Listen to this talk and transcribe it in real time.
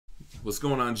What's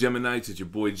going on, Geminites? It's your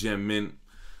boy Gem Mint.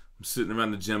 I'm sitting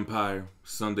around the Gempire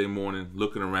Sunday morning,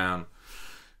 looking around,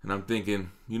 and I'm thinking,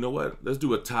 you know what? Let's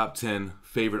do a top 10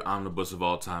 favorite omnibus of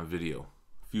all time video.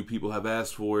 A few people have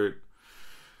asked for it.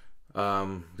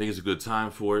 I think it's a good time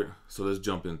for it, so let's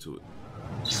jump into it.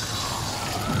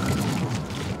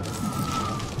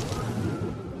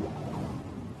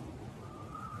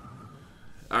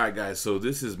 Alright guys, so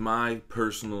this is my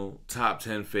personal top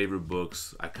 10 favorite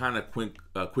books. I kind of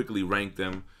quickly ranked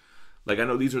them. Like, I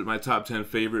know these are my top 10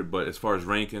 favorite, but as far as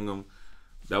ranking them,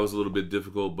 that was a little bit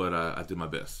difficult, but I did my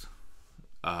best.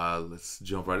 Let's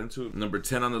jump right into it. Number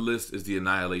 10 on the list is the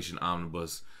Annihilation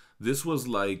Omnibus. This was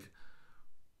like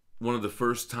one of the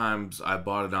first times I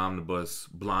bought an omnibus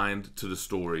blind to the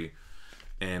story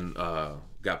and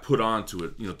got put onto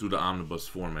it, through the omnibus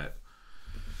format.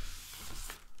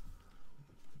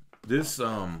 This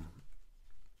book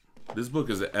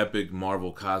is an epic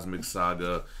Marvel cosmic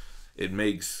saga. It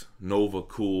makes Nova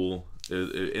cool.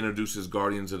 It introduces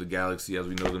Guardians of the Galaxy as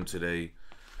we know them today.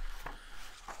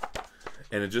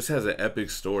 And it just has an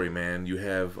epic story, man. You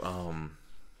have a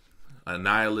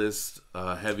nihilist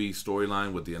heavy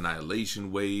storyline with the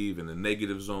Annihilation Wave and the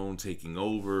Negative Zone taking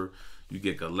over. You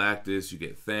get Galactus, you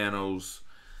get Thanos.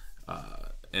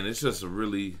 And it's just a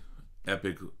really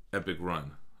epic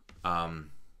run.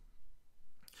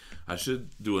 I should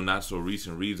do a not so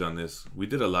recent reads on this. We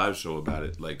did a live show about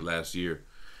it like last year.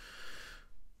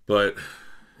 But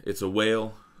it's a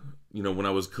whale. When I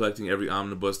was collecting every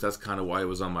omnibus, that's kind of why it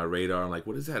was on my radar. I'm like,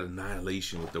 what is that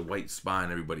Annihilation with the white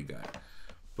spine everybody got?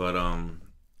 But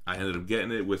I ended up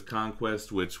getting it with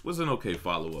Conquest, which was an okay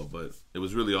follow-up, but it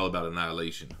was really all about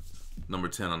Annihilation. Number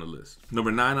 10 on the list.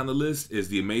 Number 9 on the list is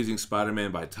The Amazing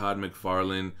Spider-Man by Todd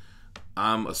McFarlane.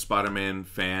 I'm a Spider-Man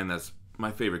fan. That's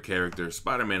my favorite character,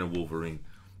 Spider-Man and Wolverine.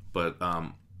 But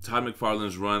Todd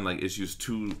McFarlane's run, like issues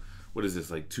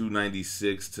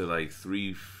 296 to like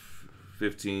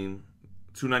 315,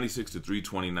 296 to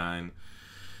 329.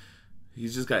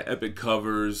 He's just got epic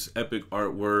covers, epic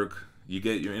artwork. You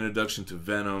get your introduction to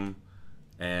Venom,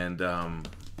 and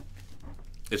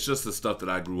it's just the stuff that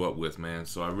I grew up with, man.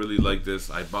 So I really like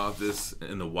this. I bought this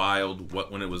in the wild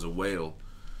when it was a whale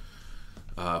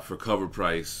for cover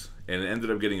price. And it ended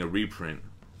up getting a reprint.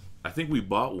 I think we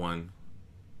bought one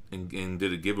and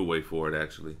did a giveaway for it,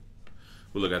 actually.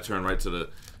 But look, I turned right to the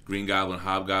Green Goblin,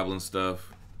 Hobgoblin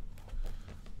stuff.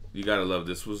 You gotta love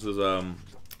this.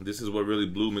 This is what really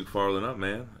blew McFarlane up,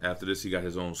 man. After this, he got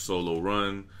his own solo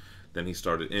run. Then he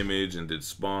started Image and did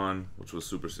Spawn, which was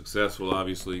super successful,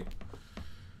 obviously.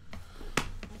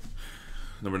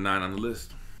 Number 9 on the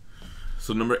list.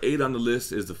 So number 8 on the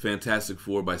list is the Fantastic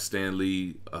Four by Stan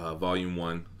Lee, Volume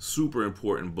 1. Super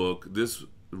important book. This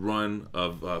run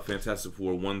of Fantastic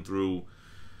Four 1 through,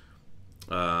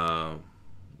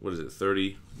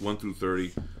 30? 1 through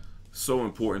 30. So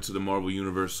important to the Marvel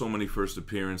Universe. So many first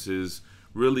appearances.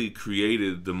 Really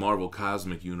created the Marvel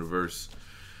Cosmic Universe.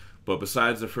 But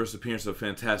besides the first appearance of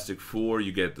Fantastic Four,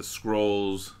 you get the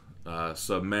Skrulls,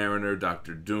 Submariner,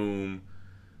 Doctor Doom,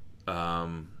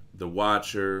 the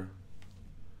Watcher.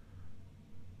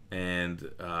 And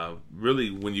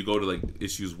really, when you go to like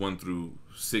issues 1 through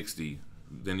 60,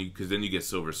 then you get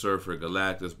Silver Surfer,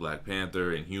 Galactus, Black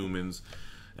Panther, and Humans,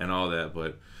 and all that.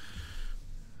 But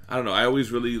I don't know. I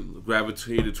always really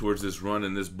gravitated towards this run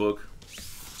in this book,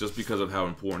 just because of how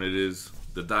important it is.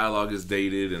 The dialogue is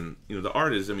dated, and the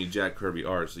art is, Jack Kirby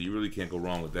art, so you really can't go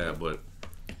wrong with that. But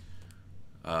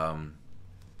I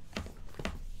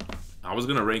was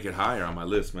gonna rank it higher on my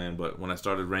list, man. But when I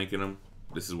started ranking them,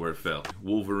 this is where it fell.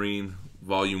 Wolverine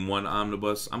Volume 1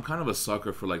 Omnibus. I'm kind of a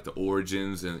sucker for like the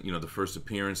origins and the first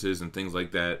appearances and things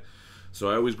like that. So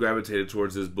I always gravitated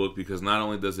towards this book because not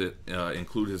only does it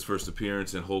include his first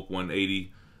appearance in Hulk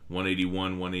 180,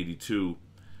 181, 182,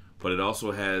 but it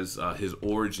also has his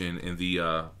origin in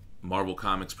the Marvel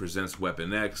Comics Presents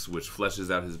Weapon X, which fleshes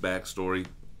out his backstory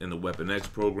in the Weapon X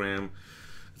program.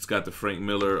 It's got the Frank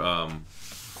Miller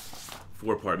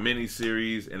 4-part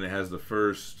miniseries, and it has the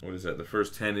first, the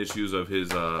first 10 issues of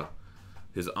his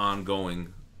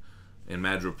ongoing in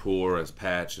Madripoor as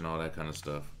Patch and all that kind of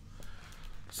stuff.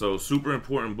 So super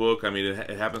important book.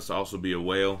 It happens to also be a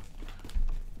whale,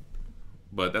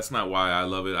 but that's not why I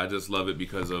love it. I just love it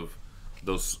because of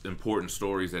those important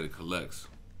stories that it collects.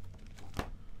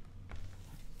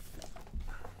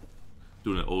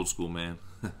 Doing it old school, man.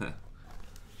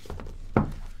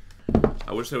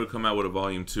 I wish they would come out with a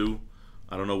Volume 2.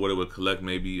 I don't know what it would collect.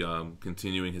 Maybe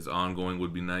continuing his ongoing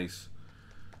would be nice.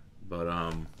 But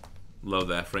love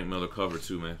that Frank Miller cover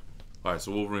too, man. All right,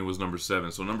 so Wolverine was number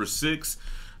 7. So number 6,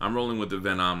 I'm rolling with the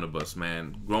Venom Omnibus,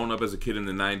 man. Growing up as a kid in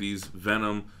the 90s,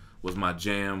 Venom was my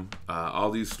jam.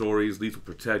 All these stories, Lethal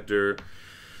Protector,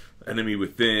 Enemy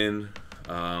Within,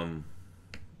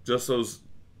 just those,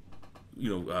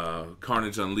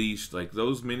 Carnage Unleashed, like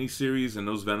those miniseries and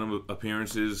those Venom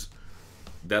appearances,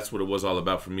 that's what it was all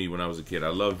about for me when I was a kid. I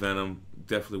love Venom,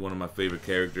 definitely one of my favorite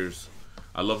characters.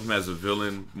 I love him as a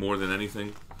villain more than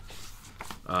anything.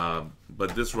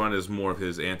 But this run is more of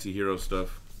his anti-hero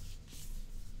stuff.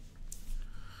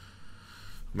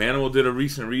 Manimal did a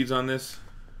recent reads on this.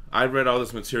 I read all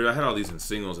this material. I had all these in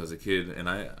singles as a kid, and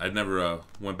I never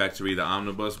went back to read the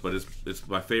omnibus, but it's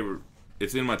my favorite.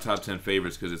 It's in my top 10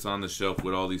 favorites because it's on the shelf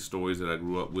with all these stories that I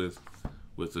grew up with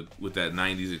that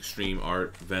 90s extreme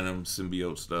art, Venom,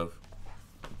 symbiote stuff.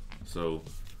 So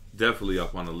definitely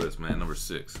up on the list, man. Number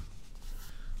 6.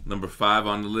 Number 5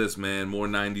 on the list, man. More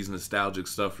 90s nostalgic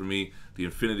stuff for me. The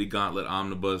Infinity Gauntlet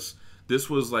Omnibus. This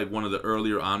was like one of the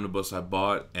earlier omnibus I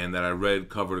bought and that I read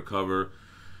cover to cover.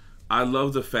 I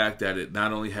love the fact that it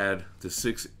not only had the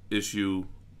 6-issue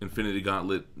Infinity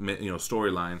Gauntlet,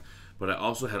 storyline, but I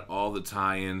also had all the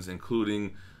tie-ins,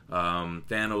 including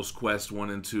Thanos Quest 1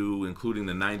 and 2, including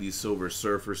the 90s Silver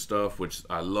Surfer stuff, which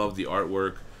I love the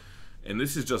artwork. And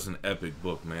this is just an epic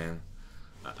book, man.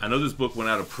 I know this book went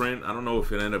out of print. I don't know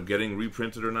if it ended up getting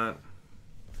reprinted or not,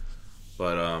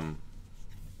 but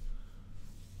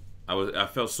I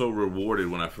felt so rewarded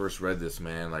when I first read this,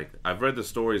 man. Like, I've read the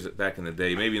stories back in the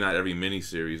day, maybe not every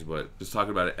miniseries, but just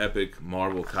talking about an epic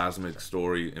Marvel cosmic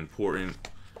story, important,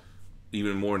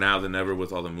 even more now than ever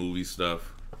with all the movie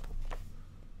stuff.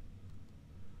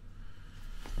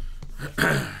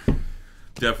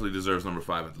 Definitely deserves number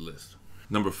 5 at the list.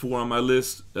 Number 4 on my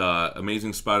list,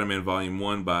 Amazing Spider-Man Volume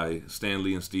 1 by Stan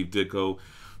Lee and Steve Ditko.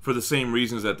 For the same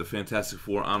reasons that the Fantastic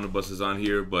Four Omnibus is on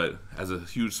here, but as a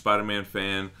huge Spider-Man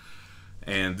fan,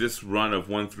 and this run of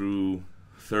 1 through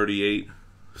 38,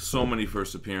 so many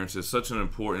first appearances, such an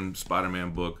important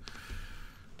Spider-Man book.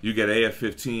 You get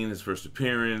AF-15, his first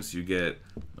appearance, you get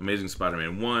Amazing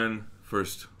Spider-Man 1,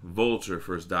 first Vulture,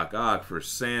 first Doc Ock,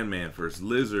 first Sandman, first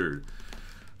Lizard,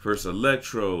 first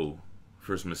Electro,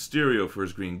 first Mysterio,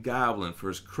 first Green Goblin,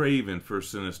 first Kraven,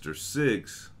 first Sinister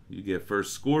Six. You get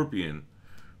first Scorpion,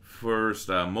 first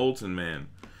Molten Man,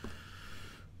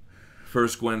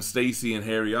 first Gwen Stacy and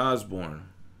Harry Osborn.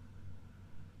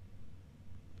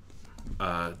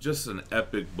 Just an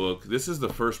epic book. This is the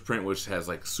first print, which has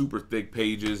like super thick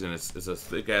pages, and it's a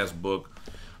thick ass book.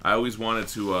 I always wanted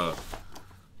to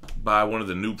buy one of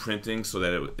the new printings so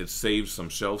that it saves some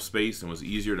shelf space and was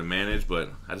easier to manage,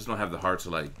 but I just don't have the heart to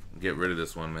like get rid of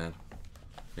this one, man.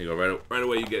 There you go. Right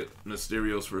away you get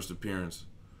Mysterio's first appearance.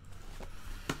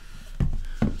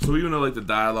 So even though like the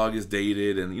dialogue is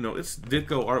dated and it's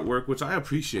Ditko artwork, which I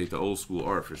appreciate the old school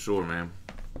art for sure, man.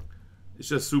 It's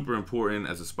just super important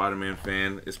as a Spider-Man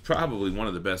fan. It's probably one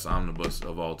of the best omnibus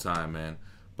of all time, man.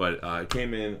 But it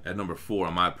came in at number 4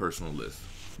 on my personal list.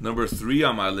 Number 3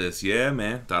 on my list, yeah,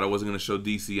 man. Thought I wasn't gonna show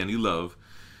DC any love.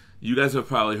 You guys have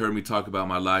probably heard me talk about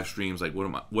my live streams, like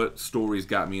what stories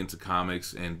got me into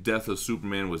comics, and Death of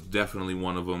Superman was definitely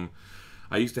one of them.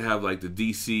 I used to have like the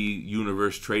DC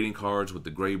Universe trading cards with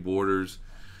the gray borders,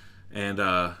 and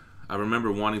I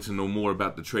remember wanting to know more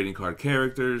about the trading card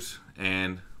characters,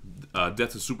 and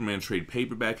Death of Superman trade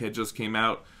paperback had just came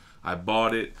out. I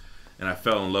bought it, and I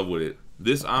fell in love with it.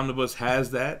 This omnibus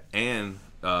has that, and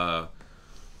the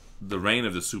Reign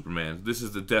of the Superman. This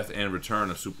is the Death and Return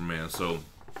of Superman, so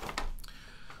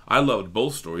I loved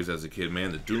both stories as a kid,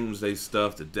 man. The Doomsday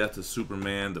stuff, the Death of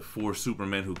Superman, the 4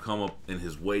 Supermen who come up in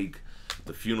his wake,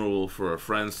 the Funeral for a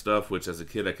Friend stuff, which as a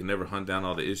kid I could never hunt down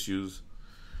all the issues.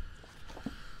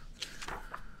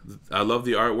 I love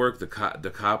the artwork. The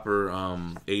Copper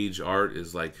Age art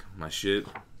is like my shit.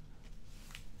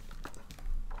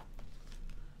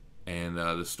 And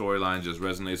the storyline just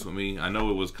resonates with me. I know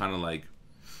it was kind of like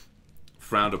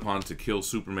frowned upon to kill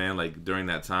Superman like during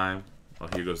that time. Oh,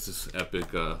 here goes this epic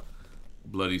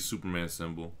bloody Superman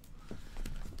symbol.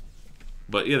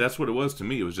 But yeah, that's what it was to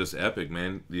me. It was just epic,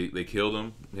 man. They killed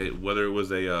him. Whether it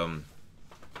was a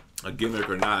gimmick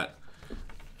or not,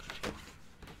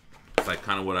 it's like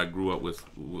kind of what I grew up with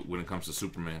when it comes to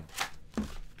Superman.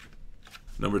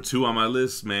 Number 2 on my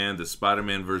list, man, the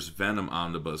Spider-Man vs. Venom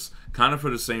Omnibus. Kind of for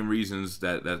the same reasons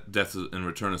that Death and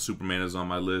Return of Superman is on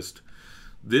my list.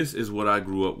 This is what I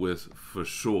grew up with for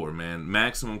sure, man.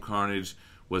 Maximum Carnage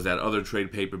was that other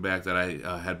trade paperback that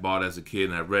I had bought as a kid,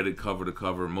 and I read it cover to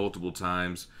cover multiple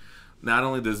times. Not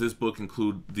only does this book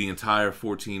include the entire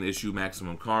 14-issue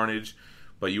Maximum Carnage,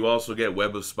 but you also get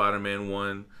Web of Spider-Man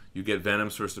 1, you get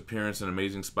Venom's first appearance in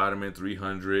Amazing Spider-Man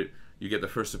 300, you get the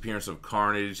first appearance of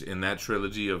Carnage in that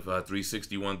trilogy of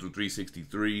 361 through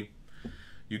 363.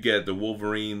 You get the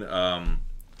Wolverine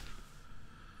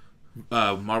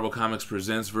Marvel Comics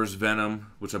Presents vs. Venom,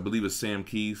 which I believe is Sam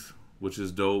Keith, which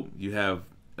is dope. You have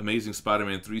Amazing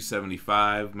Spider-Man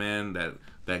 375, man,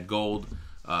 that gold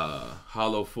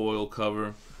hollow foil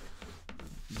cover.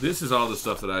 This is all the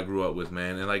stuff that I grew up with,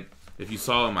 man. And like, if you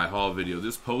saw in my haul video,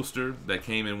 this poster that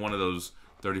came in one of those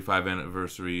 35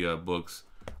 anniversary books,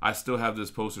 I still have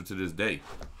this poster to this day.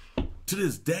 To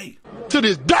this day. To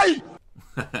this day.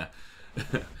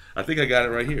 I think I got it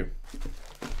right here.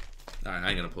 All right, I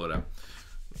ain't gonna pull it out.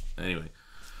 Anyway,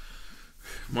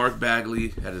 Mark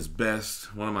Bagley at his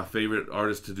best. One of my favorite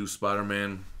artists to do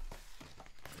Spider-Man.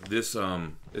 This is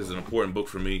an important book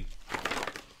for me.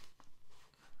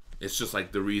 It's just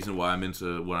like the reason why I'm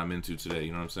into what I'm into today.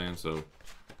 You know what I'm saying? So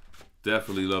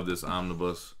definitely love this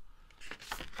omnibus.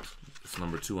 It's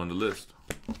number 2 on the list.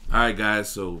 All right, guys.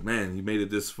 So man, you made it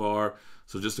this far.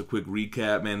 So just a quick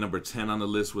recap, man. Number 10 on the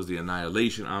list was the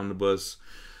Annihilation omnibus.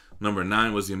 Number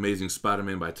 9 was the Amazing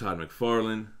Spider-Man by Todd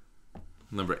McFarlane.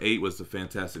 Number 8 was the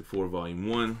Fantastic Four Volume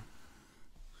 1.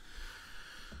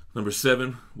 Number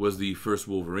 7 was the first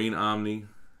Wolverine Omni.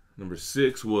 Number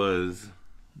 6 was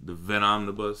the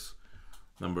Venomnibus.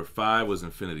 Number 5 was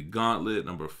Infinity Gauntlet.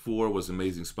 Number 4 was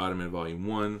Amazing Spider-Man Volume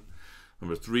 1.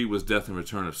 Number 3 was Death and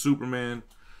Return of Superman.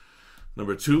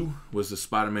 Number 2 was the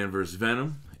Spider-Man vs.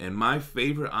 Venom. And my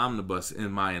favorite omnibus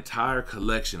in my entire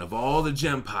collection of all the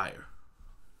Gempire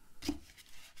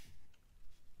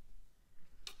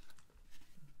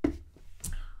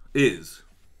is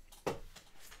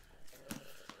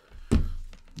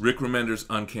Rick Remender's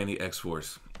Uncanny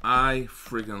X-Force. I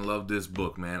freaking love this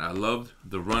book, man. I loved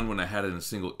the run when I had it in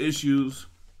single issues.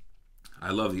 I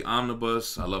love the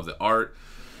omnibus. I love the art.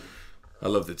 I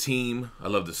love the team. I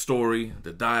love the story,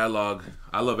 the dialogue.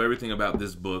 I love everything about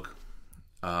this book.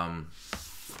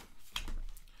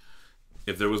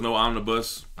 If there was no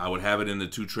omnibus, I would have it in the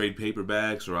 2 trade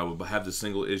paperbacks, or I would have the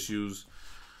single issues.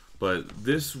 But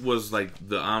this was like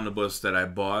the omnibus that I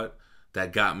bought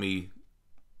that got me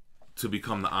to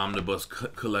become the omnibus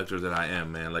collector that I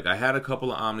am, man. Like, I had a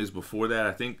couple of omnis before that.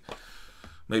 I think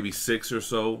maybe 6 or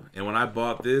so. And when I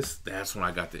bought this, that's when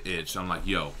I got the itch. I'm like,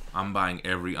 yo, I'm buying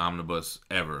every omnibus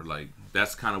ever. Like,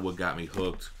 that's kind of what got me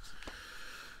hooked.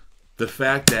 The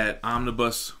fact that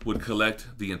omnibus would collect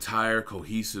the entire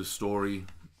cohesive story,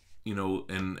 you know,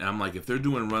 and I'm like, if they're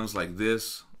doing runs like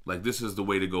this is the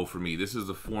way to go for me. This is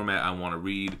the format I want to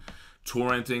read.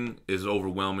 Torrenting is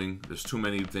overwhelming. There's too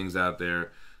many things out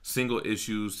there. Single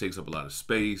issues takes up a lot of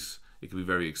space. It can be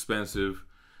very expensive.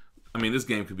 I mean, this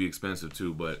game could be expensive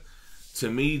too, but to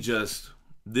me, just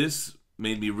this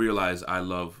made me realize I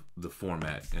love the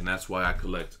format, and that's why I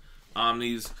collect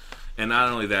omnis. And not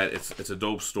only that, it's a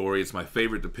dope story. It's my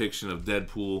favorite depiction of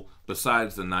Deadpool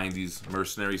besides the 90s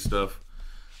mercenary stuff.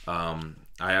 I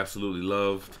absolutely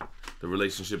loved the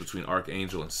relationship between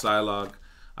Archangel and Psylocke.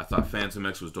 I thought Phantom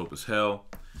X was dope as hell.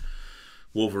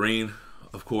 Wolverine,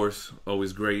 of course,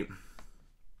 always great.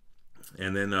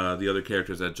 And then the other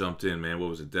characters that jumped in, man, what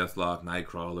was it? Deathlock,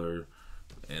 Nightcrawler,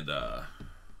 and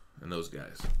those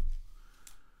guys.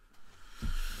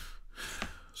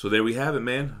 So there we have it,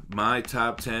 man. My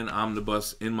top 10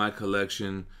 omnibus in my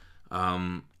collection.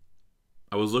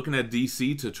 I was looking at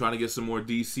DC to try to get some more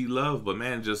DC love, but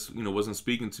man, just, you know, wasn't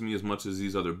speaking to me as much as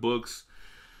these other books.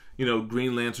 You know,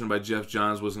 Green Lantern by Jeff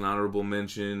Johns was an honorable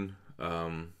mention.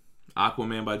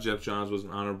 Aquaman by Jeff Johns was an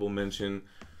honorable mention.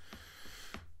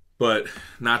 But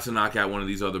not to knock out one of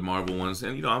these other Marvel ones.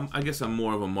 And, you know, I guess I'm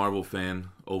more of a Marvel fan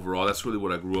overall. That's really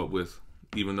what I grew up with,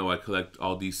 even though I collect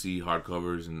all DC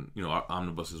hardcovers and, you know,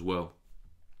 omnibus as well.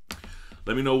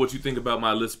 Let me know what you think about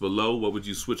my list below. What would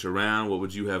you switch around? What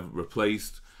would you have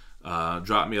replaced?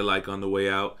 Drop me a like on the way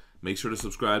out. Make sure to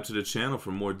subscribe to the channel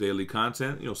for more daily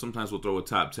content. You know, sometimes we'll throw a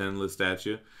top 10 list at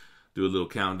you, do a little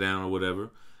countdown or whatever.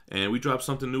 And we drop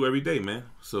something new every day, man.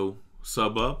 So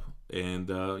sub up, and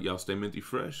y'all stay minty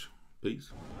fresh.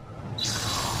 Peace.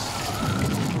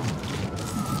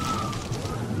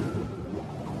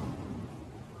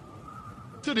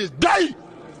 To this day!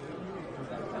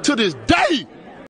 To this day!